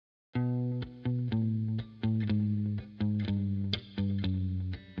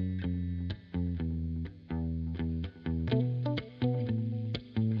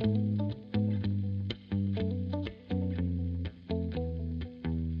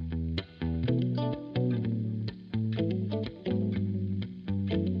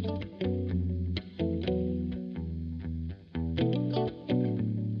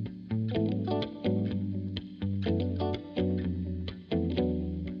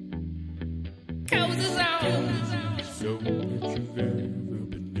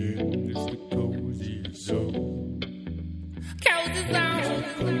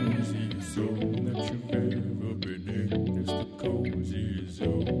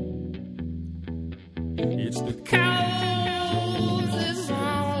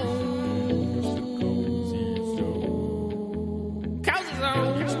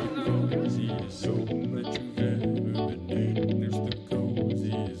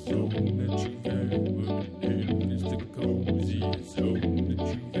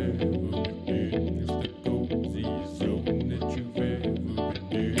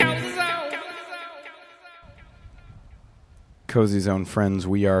Cozy Zone friends,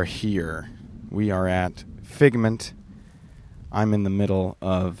 we are here. We are at Figment. I'm in the middle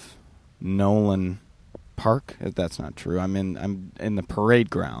of Nolan Park. That's not true. I'm in the parade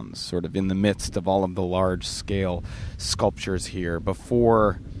grounds, sort of in the midst of all of the large-scale sculptures here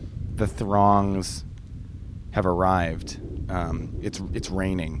before the throngs have arrived. It's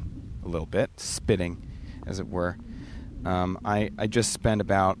raining a little bit, spitting, as it were. I just spent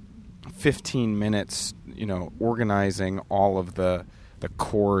about 15 minutes, organizing all of the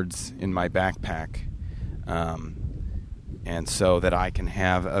cords in my backpack, and so that I can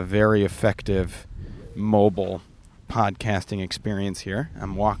have a very effective mobile podcasting experience here.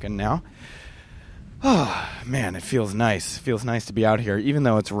 I'm walking now. Oh, man, it feels nice. It feels nice to be out here, even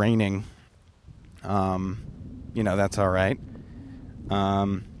though it's raining. That's all right.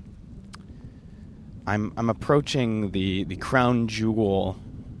 I'm approaching the crown jewel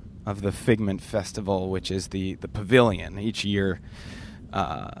of the Figment Festival, which is the pavilion. Each year,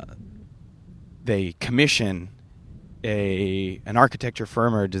 they commission an architecture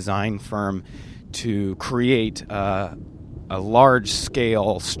firm or a design firm to create a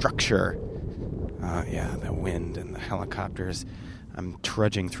large-scale structure. The wind and the helicopters. I'm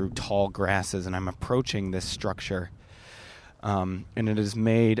trudging through tall grasses, and I'm approaching this structure. And it is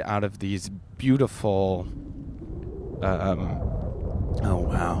made out of these beautiful... oh,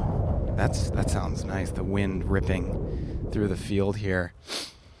 wow. That sounds nice, the wind ripping through the field here.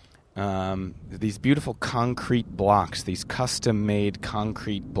 These beautiful concrete blocks, these custom-made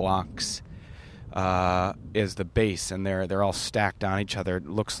concrete blocks, is the base, and they're all stacked on each other. It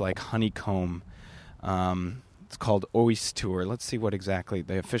looks like honeycomb. It's called Oyster. Let's see what exactly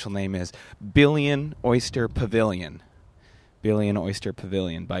the official name is. Billion Oyster Pavilion. Billion Oyster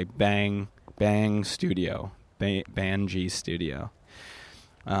Pavilion by Bang Studio. Banji Studio.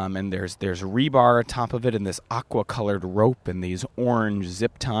 And there's rebar atop of it, and this aqua-colored rope, and these orange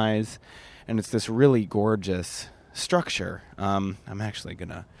zip ties, and it's this really gorgeous structure. I'm actually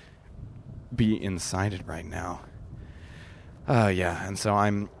gonna be inside it right now. And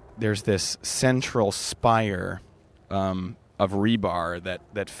so there's this central spire of rebar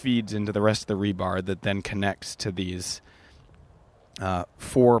that feeds into the rest of the rebar that then connects to these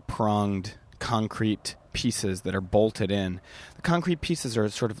four-pronged concrete pieces that are bolted in. The concrete pieces are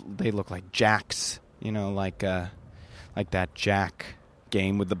they look like jacks, like that jack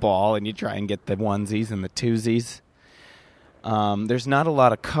game with the ball, and you try and get the onesies and the twosies. There's not a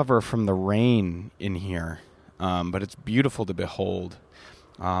lot of cover from the rain in here, but it's beautiful to behold.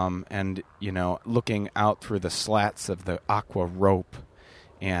 And looking out through the slats of the aqua rope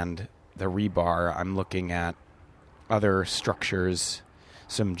and the rebar, I'm looking at other structures,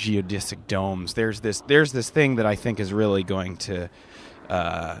 some geodesic domes. There's this thing that I think is really going to,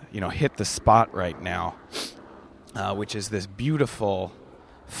 hit the spot right now, which is this beautiful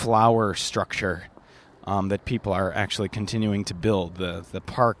flower structure that people are actually continuing to build. The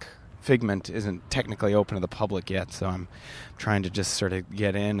park Figment isn't technically open to the public yet, so I'm trying to just sort of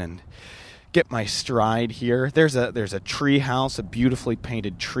get in and get my stride here. There's a tree house, a beautifully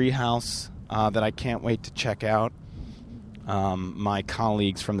painted tree house that I can't wait to check out. My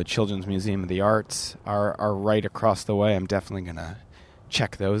colleagues from the Children's Museum of the Arts are right across the way. I'm definitely going to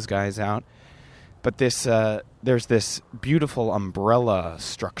check those guys out. But there's this beautiful umbrella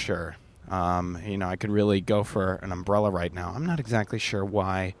structure. I could really go for an umbrella right now. I'm not exactly sure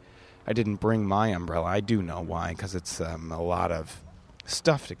why I didn't bring my umbrella. I do know why, because it's a lot of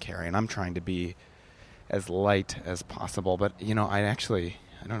stuff to carry, and I'm trying to be as light as possible. But, I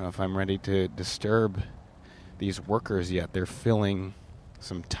don't know if I'm ready to disturb these workers yet. They're filling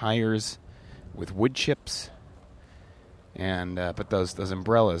some tires with wood chips, and but those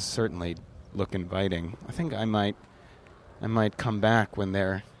umbrellas certainly look inviting. I think I might come back when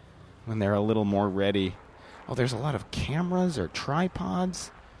they're a little more ready. Oh, there's a lot of cameras or tripods.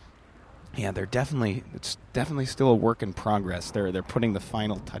 Yeah, it's definitely still a work in progress. They're putting the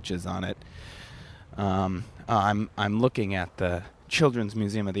final touches on it. I'm looking at the Children's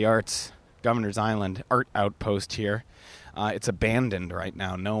Museum of the Arts, Governor's Island art outpost here. It's abandoned right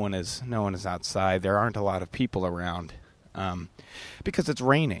now. No one is outside. There aren't a lot of people around because it's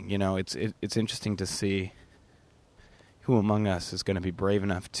raining. It's interesting to see who among us is going to be brave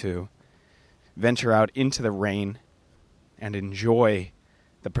enough to venture out into the rain and enjoy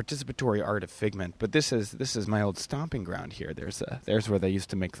the participatory art of Figment. But this is my old stomping ground here. There's where they used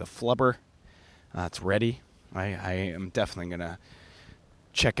to make the flubber. It's ready. I am definitely gonna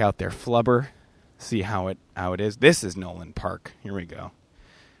check out their flubber, see how it is. This is Nolan Park. Here we go.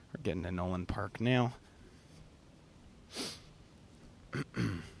 We're getting to Nolan Park now.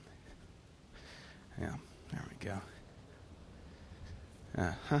 Yeah, there we go.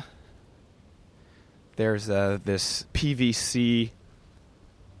 There's this PVC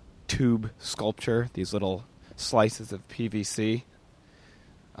tube sculpture, these little slices of PVC.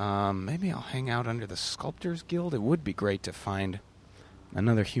 Maybe I'll hang out under the Sculptors Guild. It would be great to find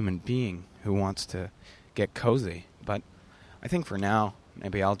another human being who wants to get cozy. But I think for now,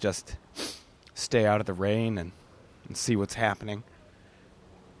 maybe I'll just stay out of the rain and see what's happening.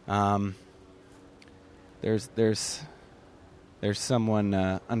 There's someone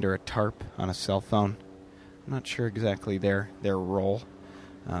under a tarp on a cell phone. I'm not sure exactly their role.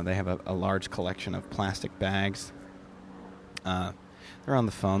 They have a large collection of plastic bags. They're on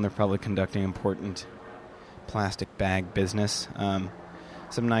the phone. They're probably conducting important plastic bag business.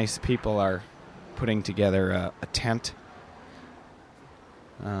 Some nice people are putting together a tent.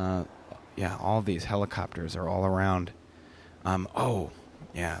 All these helicopters are all around.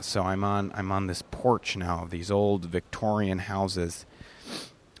 So I'm on this porch now of these old Victorian houses.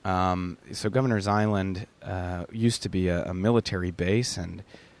 So Governor's Island used to be a military base, and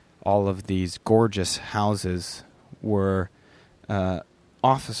all of these gorgeous houses were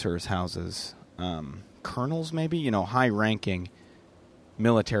officers' houses, colonels maybe, high-ranking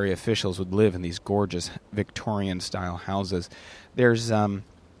military officials would live in these gorgeous Victorian-style houses. There's, I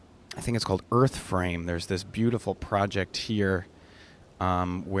think it's called Earth Frame. There's this beautiful project here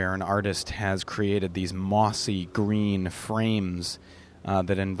where an artist has created these mossy green frames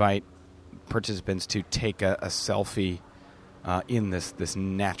that invite participants to take a selfie in this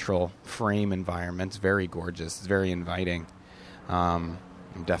natural frame environment. It's very gorgeous. It's very inviting. I'm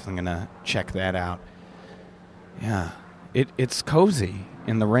definitely going to check that out. Yeah, it's cozy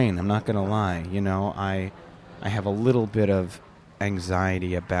in the rain. I'm not going to lie. I have a little bit of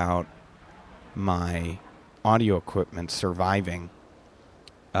anxiety about my audio equipment surviving.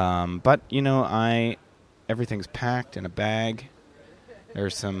 But everything's packed in a bag.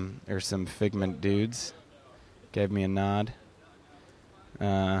 There's some Figment dudes. Gave me a nod.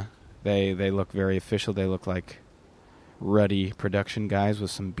 They look very official. They look like ruddy production guys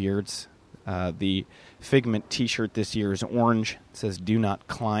with some beards. The Figment T-shirt this year is orange. It says "Do not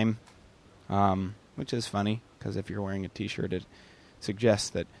climb," which is funny because if you're wearing a T-shirt, it suggests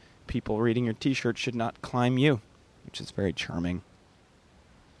that people reading your T-shirt should not climb you, which is very charming.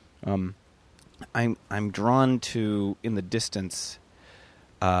 I'm drawn to, in the distance,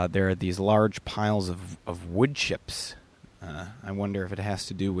 there are these large piles of wood chips. I wonder if it has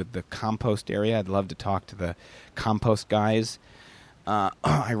to do with the compost area. I'd love to talk to the compost guys.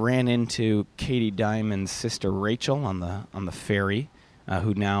 I ran into Katie Diamond's sister Rachel on the ferry,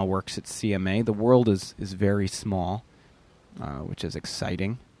 who now works at CMA. The world is very small, which is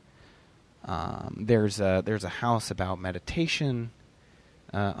exciting. There's a house about meditation.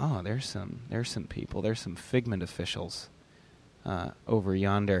 There's some people. There's some Figment officials over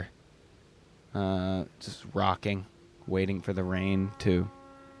yonder, just rocking, waiting for the rain to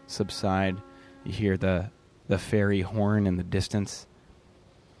subside. You hear the ferry horn in the distance.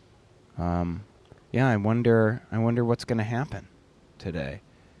 I wonder what's going to happen today.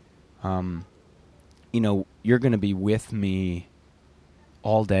 You're going to be with me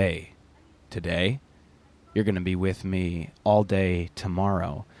all day today. You're going to be with me all day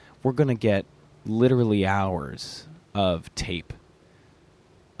tomorrow. We're going to get literally hours of tape.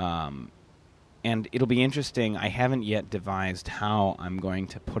 And it'll be interesting. I haven't yet devised how I'm going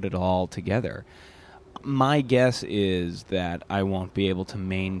to put it all together. My guess is that I won't be able to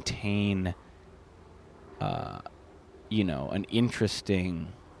maintain, an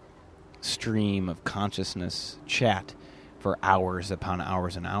interesting stream of consciousness chat for hours upon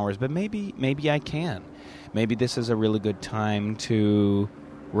hours and hours. But maybe I can. Maybe this is a really good time to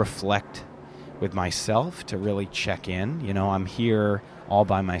reflect with myself, to really check in. I'm here all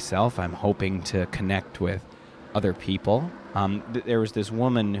by myself. I'm hoping to connect with other people. There was this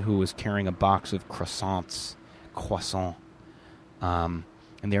woman who was carrying a box of croissants, and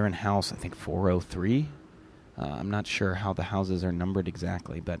they're in house, I think, 403. I'm not sure how the houses are numbered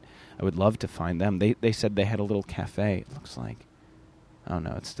exactly, but I would love to find them. They said they had a little cafe, it looks like. Oh,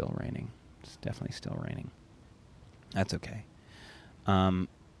 no, it's still raining. It's definitely still raining. That's okay.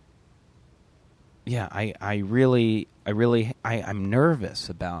 yeah, I'm nervous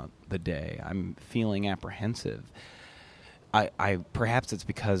about the day. I'm feeling apprehensive. I perhaps it's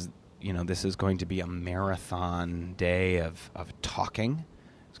because this is going to be a marathon day of talking.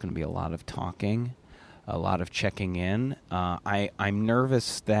 It's going to be a lot of talking, a lot of checking in. I'm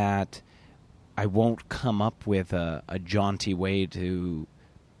nervous that I won't come up with a jaunty way to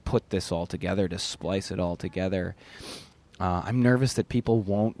put this all together, to splice it all together. I'm nervous that people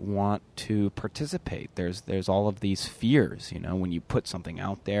won't want to participate. There's all of these fears, when you put something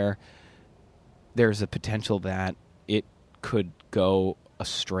out there, there's a potential that it could go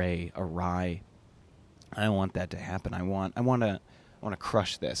astray, awry. I don't want that to happen. I want to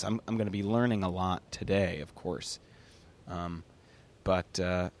crush this. I'm going to be learning a lot today, of course. But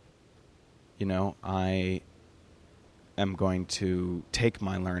I am going to take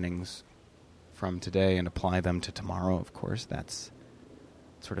my learnings from today and apply them to tomorrow, of course. That's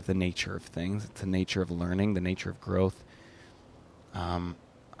sort of the nature of things. It's the nature of learning, the nature of growth. I'm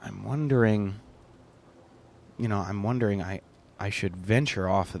wondering, I should venture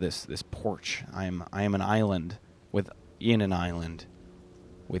off of this porch. I am an island within an island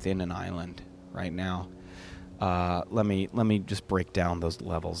right now. Let me just break down those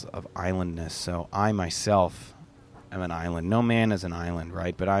levels of islandness. So I myself am an island. No man is an island,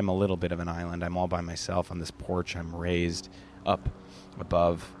 right? But I'm a little bit of an island. I'm all by myself on this porch. I'm raised up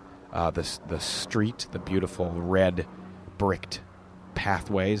above the street, the beautiful red bricked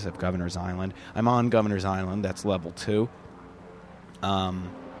pathways of Governor's Island. I'm on Governor's Island. That's level 2,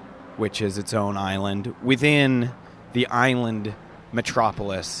 which is its own island within the island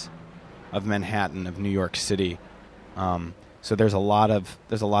metropolis of Manhattan, of New York City. So there's a lot of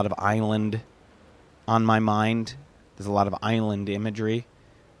island on my mind. There's a lot of island imagery.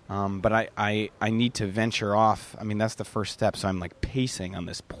 But I need to venture off. I mean, that's the first step. So I'm like pacing on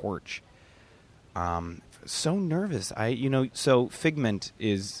this porch. So nervous. So Figment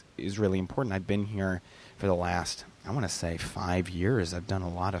is really important. I've been here for the last, I want to say 5 years. I've done a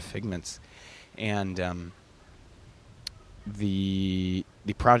lot of Figments. And the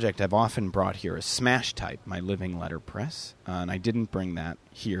project I've often brought here is Smash Type, my living letterpress. And I didn't bring that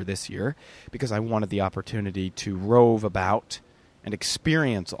here this year because I wanted the opportunity to rove about and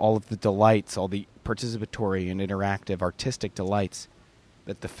experience all of the delights, all the participatory and interactive artistic delights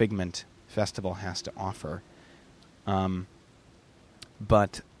that the Figment Festival has to offer.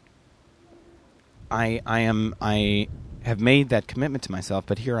 But I have made that commitment to myself,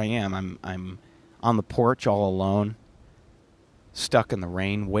 but here I am. I'm on the porch all alone, stuck in the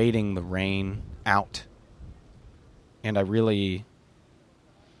rain, waiting the rain out. And I really...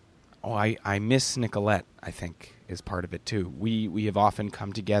 I miss Nicolette, I think, is part of it, too. We have often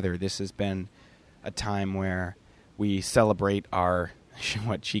come together. This has been a time where we celebrate our,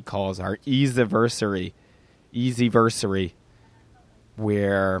 what she calls our easyversary,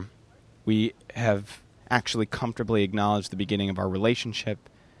 where we have actually comfortably acknowledged the beginning of our relationship.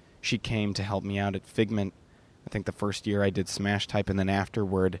 She came to help me out at Figment. I think the first year I did Smash Type, and then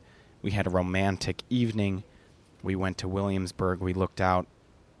afterward we had a romantic evening. We went to Williamsburg. We looked out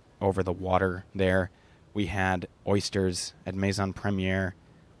over the water there. We had oysters at Maison Premiere,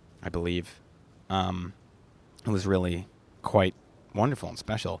 I believe. It was really quite wonderful and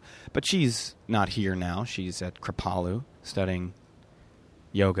special. But she's not here now. She's at Kripalu studying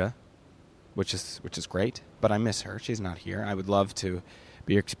yoga, which is great. But I miss her. She's not here. I would love to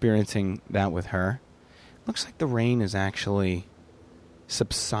be experiencing that with her. Looks like the rain is actually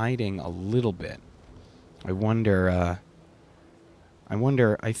subsiding a little bit. I wonder,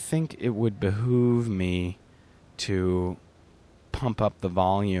 I think it would behoove me to pump up the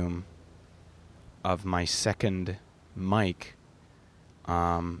volume of my second mic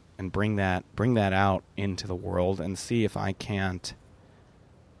and bring that out into the world and see if I can't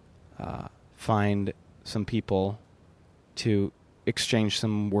find some people to exchange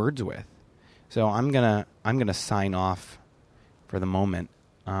some words with. So I'm gonna sign off for the moment.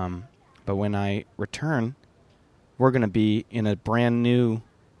 But when I return, we're going to be in a brand new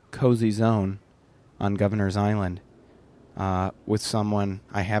cozy zone on Governor's Island with someone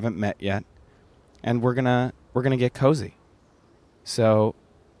I haven't met yet, and we're gonna get cozy. So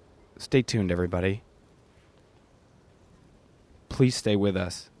stay tuned, everybody. Please stay with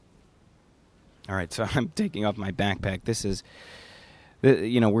us. All right, so I'm taking off my backpack. This is,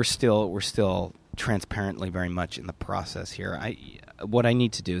 we're still transparently very much in the process here. What I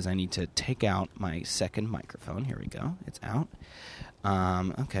need to do is I need to take out my second microphone. Here we go. It's out.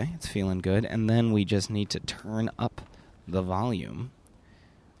 Okay, it's feeling good. And then we just need to turn up the volume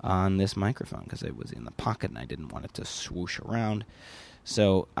on this microphone because it was in the pocket and I didn't want it to swoosh around.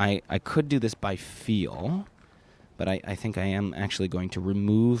 So I could do this by feel, but I think I am actually going to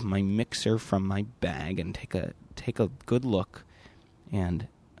remove my mixer from my bag and take a good look. And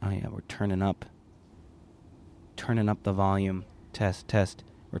we're turning up the volume. Test.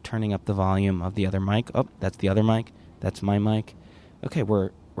 We're turning up the volume of the other mic. Oh, that's the other mic. That's my mic. Okay,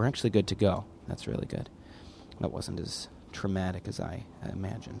 we're actually good to go. That's really good. That wasn't as traumatic as I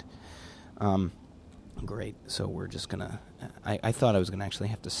imagined. Great. So we're just gonna. I thought I was gonna actually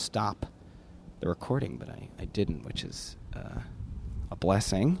have to stop the recording, but I didn't, which is a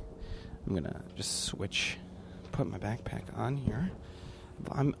blessing. I'm gonna just put my backpack on here.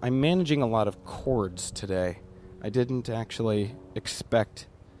 I'm managing a lot of chords today. I didn't actually expect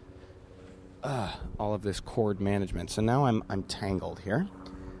all of this chord management, so now I'm tangled here.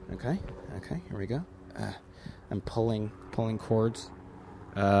 Okay, here we go. I'm pulling chords.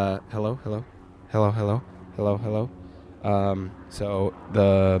 Hello. So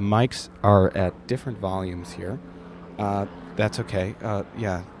the mics are at different volumes here. That's okay.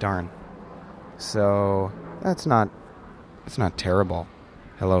 Yeah, darn. So it's not terrible.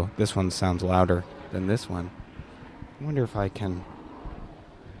 Hello, this one sounds louder than this one. I wonder if I can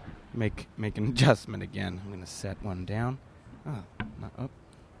make an adjustment again. I'm going to set one down.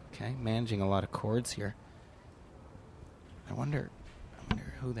 Okay, managing a lot of chords here. I wonder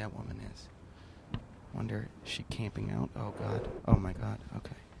who that woman is. I wonder, is she camping out? Oh, God. Oh, my God.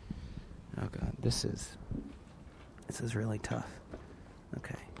 Okay. Oh, God. This is really tough.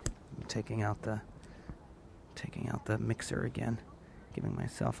 Okay. I'm taking out the mixer again. Giving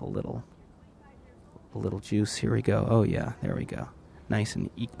myself a little juice. Here we go. Oh, yeah. There we go. Nice and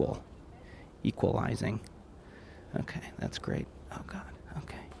equalizing. Okay. That's great. Oh, God.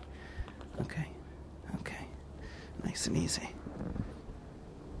 Okay. Nice and easy.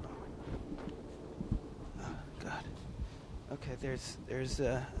 Oh, God. Okay,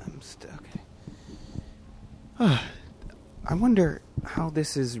 okay. I wonder how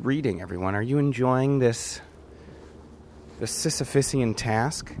this is reading, everyone. Are you enjoying the Sisyphusian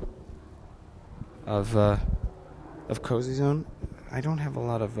task of Cozy Zone? I don't have a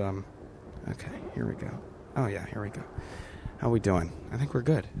lot of, okay, here we go. Oh, yeah, here we go. How we doing? I think we're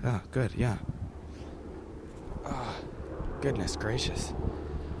good. Oh, good, yeah. Oh, goodness gracious.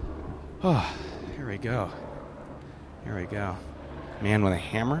 Oh, here we go. Man with a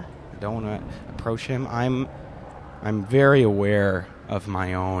hammer. I don't want to approach him. I'm very aware of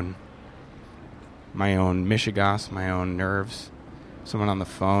my own mishigas, my own nerves. Someone on the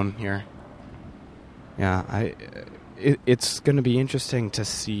phone here. Yeah, it's going to be interesting to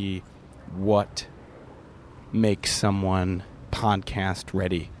see what makes someone podcast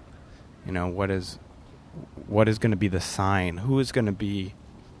ready. You know, what is going to be the sign? Who is going to be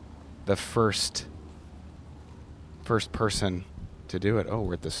the first person to do it? Oh,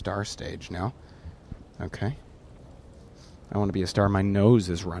 we're at the star stage now. Okay. I want to be a star. My nose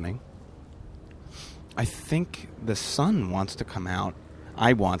is running. I think the sun wants to come out.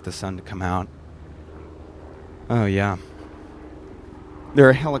 I want the sun to come out. Oh, yeah. There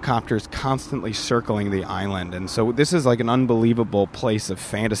are helicopters constantly circling the island, and so this is like an unbelievable place of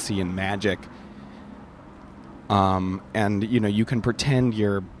fantasy and magic. And, you know, you can pretend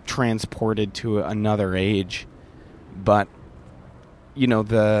you're transported to another age, but, you know,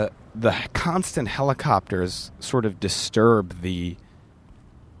 the constant helicopters sort of disturb the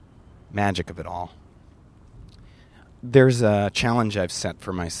magic of it all. There's a challenge I've set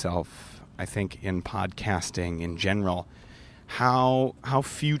for myself, I think, in podcasting in general. How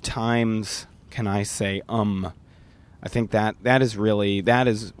few times can I say I think that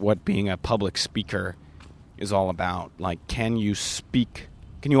is what being a public speaker is all about. Like, can you speak?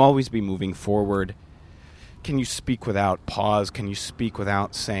 Can you always be moving forward? Can you speak without pause? Can you speak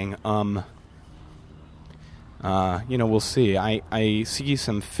without saying You know, we'll see. I see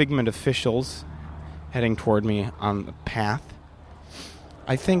some Figment officials heading toward me on the path.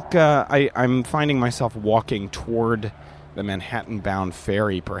 I think I'm finding myself walking toward the Manhattan-bound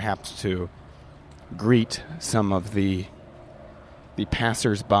ferry, perhaps to greet some of the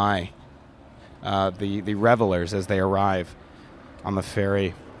passers-by, the revelers as they arrive on the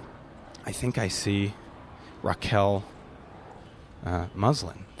ferry. I think I see Raquel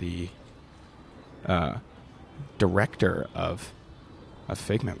Muslin, the director of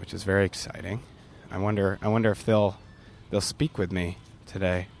Figment, which is very exciting. I wonder if they'll speak with me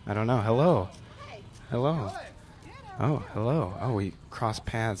today. I don't know. Hello. Hello. Oh, hello. Oh, we crossed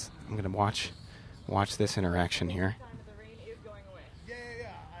paths. I'm going to watch this interaction here.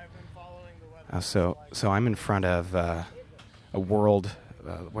 So I'm in front of a world.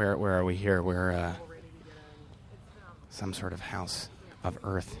 Where are we here? We're some sort of house. of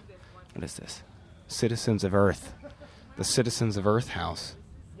Earth. What is this? Citizens of Earth. The Citizens of Earth house.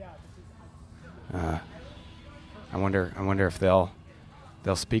 I wonder if they'll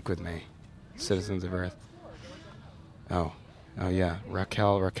speak with me. Citizens of Earth. Oh yeah.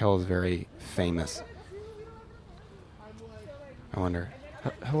 Raquel is very famous. I wonder.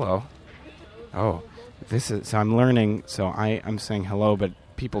 Hello. Oh, so I'm learning. So I'm saying hello, but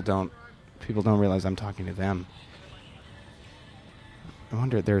people don't realize I'm talking to them. I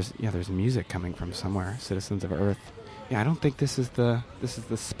wonder. There's music coming from somewhere. Citizens of Earth. Yeah, I don't think this is the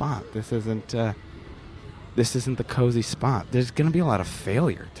spot. This isn't the cozy spot. There's going to be a lot of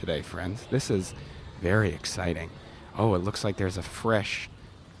failure today, friends. This is very exciting. Oh, it looks like there's a fresh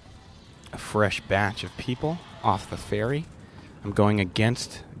batch of people off the ferry. I'm going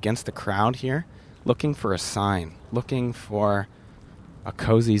against the crowd here, looking for a sign, looking for a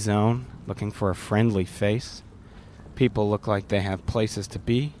cozy zone, looking for a friendly face. People look like they have places to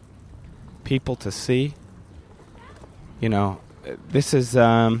be, people to see. You know, this is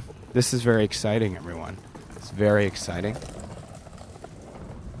very exciting, everyone. It's very exciting. There's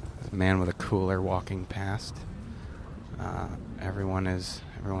a man with a cooler walking past. Everyone's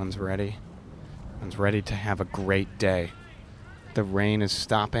ready. Everyone's ready to have a great day. The rain is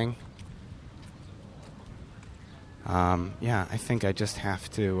stopping. Yeah, I think I just have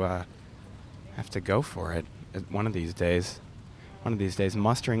to go for it one of these days.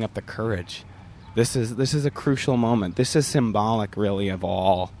 Mustering up the courage. This is a crucial moment. This is symbolic, really, of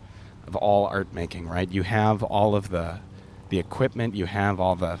all art making, right? You have all of the equipment, you have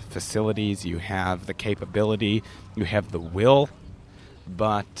all the facilities, you have the capability, you have the will,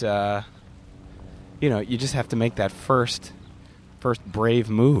 but you just have to make that first brave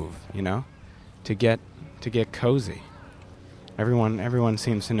move, to get cozy. Everyone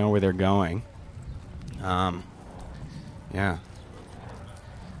seems to know where they're going. Yeah. I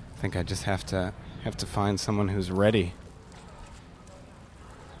think I just have to find someone who's ready.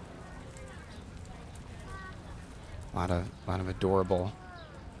 A lot of adorable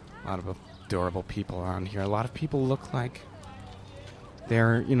people around here. A lot of people look like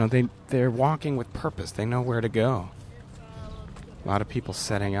they're walking with purpose. They know where to go. A lot of people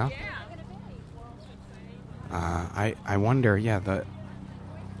setting up. I wonder. Yeah, the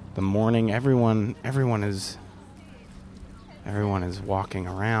morning. Everyone is walking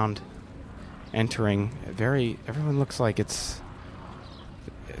around, entering. Everyone looks like it's.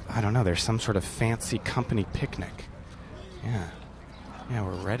 I don't know. There's some sort of fancy company picnic. Yeah,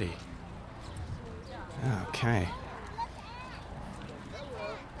 we're ready. Okay.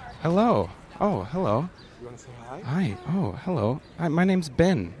 Hello. Oh, hello. You want to say hi? Hi. Oh, hello. Hi, my name's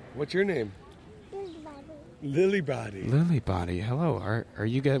Ben. What's your name? Lilybody. Lilybody. Hello. Are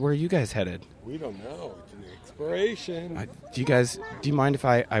you guys? Where are you guys headed? We don't know. It's an exploration. Do you mind if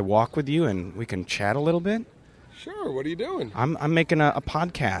I walk with you and we can chat a little bit? Sure. What are you doing? I'm making a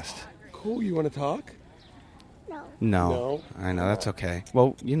podcast. Cool. You want to talk? No. I know, that's okay.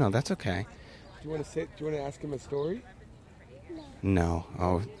 Well, that's okay. Do you want to ask him a story? No.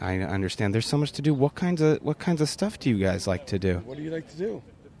 Oh, I understand. There's so much to do. What kinds of stuff do you guys like to do? What do you like to do?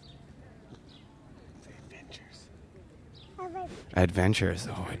 Adventures.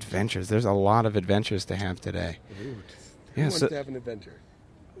 Oh, adventures. There's a lot of adventures to have today. Who wants to have an adventure?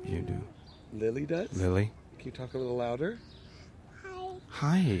 You do. Lily does? Lily? Can you talk a little louder?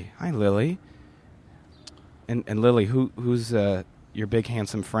 Hi, Lily. And Lily, who's your big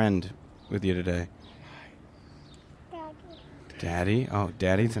handsome friend with you today? Daddy? Oh,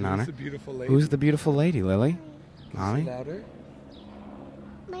 Daddy's an honor. Who's the beautiful lady? Who's the beautiful lady, Lily? Mommy? Louder?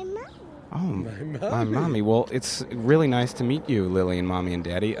 My mom. Oh, my Mommy. Well, it's really nice to meet you, Lily and Mommy and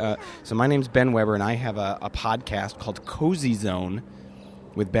Daddy. So my name's Ben Weber, and I have a podcast called Cozy Zone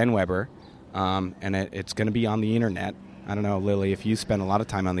with Ben Weber, and it's going to be on the internet. I don't know, Lily, if you spend a lot of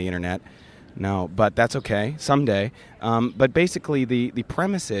time on the internet. No, but that's okay, someday. But basically, the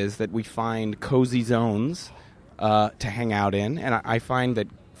premise is that we find cozy zones to hang out in, and I find that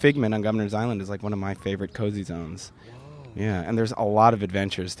Figment on Governor's Island is like one of my favorite cozy zones. Whoa. Yeah, and there's a lot of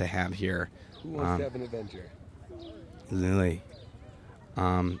adventures to have here. Who wants to have an adventure? Lily.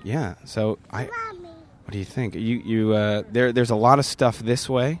 Yeah, so Mommy. what do you think? There's a lot of stuff this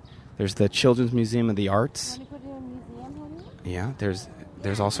way. There's the Children's Museum of the Arts. Want to put it in a museum, honey? Yeah, there's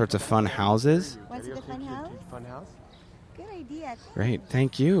all sorts of fun houses. Want to see the fun house? Fun house? Good idea. Great,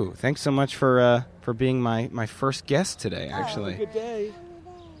 thank you. Thanks so much for being my first guest today, Have a actually. good day.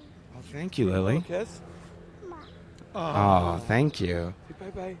 Oh, thank you, Lily. Kiss? Oh, thank you. Say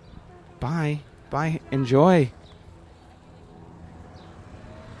bye-bye. Bye. Bye. Enjoy.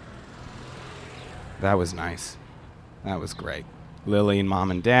 That was nice. That was great. Lily and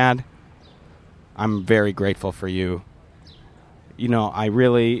Mom and Dad, I'm very grateful for you. You know, I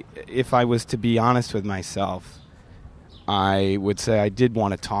really, if I was to be honest with myself, I would say I did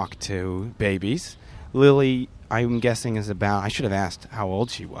want to talk to babies. Lily, I'm guessing, is about, I should have asked how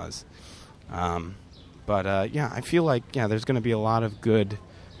old she was. But I feel like, there's going to be a lot of good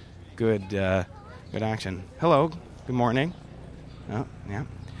action. Hello, good morning. Oh, yeah.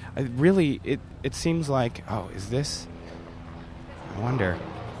 It seems like, is this, I wonder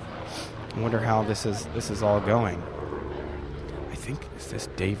how this is all going. I think, is this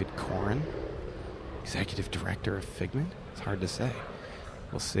David Corn, Executive Director of Figment? It's hard to say.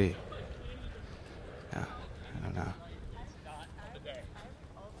 We'll see. Yeah, I don't know.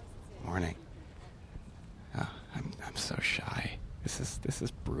 Morning. I'm so shy. This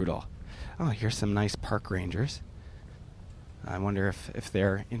is brutal. Oh, here's some nice park rangers. I wonder if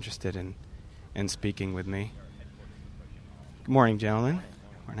they're interested in speaking with me. Good morning, gentlemen.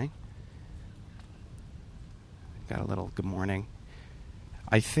 Good morning. Got a little good morning.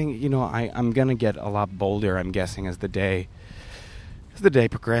 I think, I'm going to get a lot bolder, I'm guessing, as the day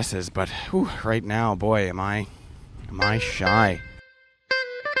progresses. But right now, boy, am I shy.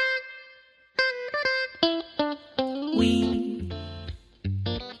 We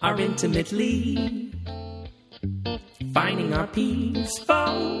are intimately finding our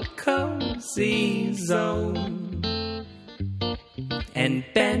peaceful, cozy zone. And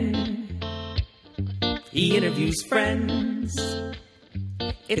Ben, he interviews friends.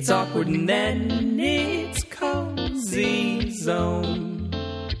 It's awkward and then it's cozy zone.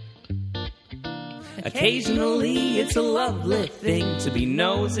 Occasionally it's a lovely thing to be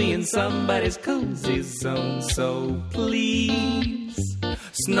nosy in somebody's cozy zone. So please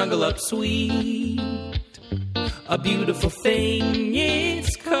snuggle up sweet. A beautiful thing,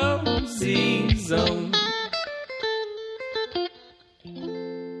 it's cozy zone.